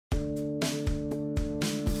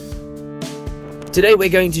Today we're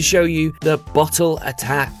going to show you the bottle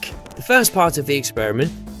attack. The first part of the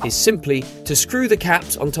experiment is simply to screw the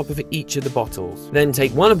caps on top of each of the bottles. Then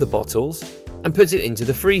take one of the bottles and put it into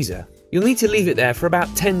the freezer. You'll need to leave it there for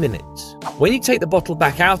about 10 minutes. When you take the bottle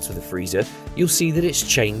back out of the freezer, you'll see that it's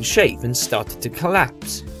changed shape and started to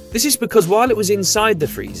collapse. This is because while it was inside the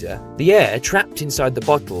freezer, the air trapped inside the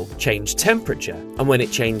bottle changed temperature. And when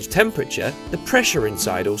it changed temperature, the pressure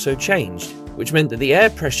inside also changed, which meant that the air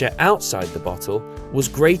pressure outside the bottle was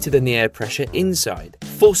greater than the air pressure inside,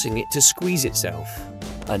 forcing it to squeeze itself.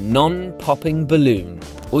 A non-popping balloon.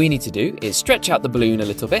 All you need to do is stretch out the balloon a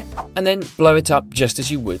little bit and then blow it up just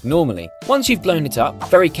as you would normally. Once you've blown it up,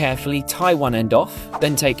 very carefully tie one end off,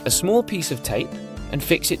 then take a small piece of tape and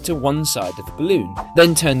fix it to one side of the balloon.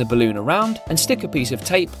 Then turn the balloon around and stick a piece of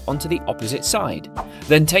tape onto the opposite side.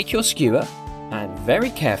 Then take your skewer and very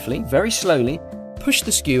carefully, very slowly, push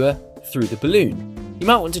the skewer through the balloon. You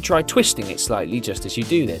might want to try twisting it slightly just as you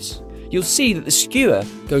do this. You'll see that the skewer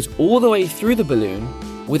goes all the way through the balloon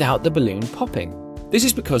without the balloon popping. This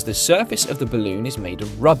is because the surface of the balloon is made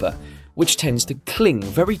of rubber, which tends to cling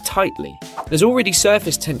very tightly. There's already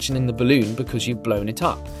surface tension in the balloon because you've blown it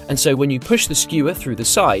up, and so when you push the skewer through the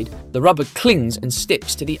side, the rubber clings and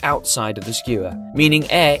sticks to the outside of the skewer, meaning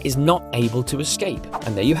air is not able to escape.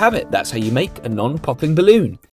 And there you have it, that's how you make a non-popping balloon.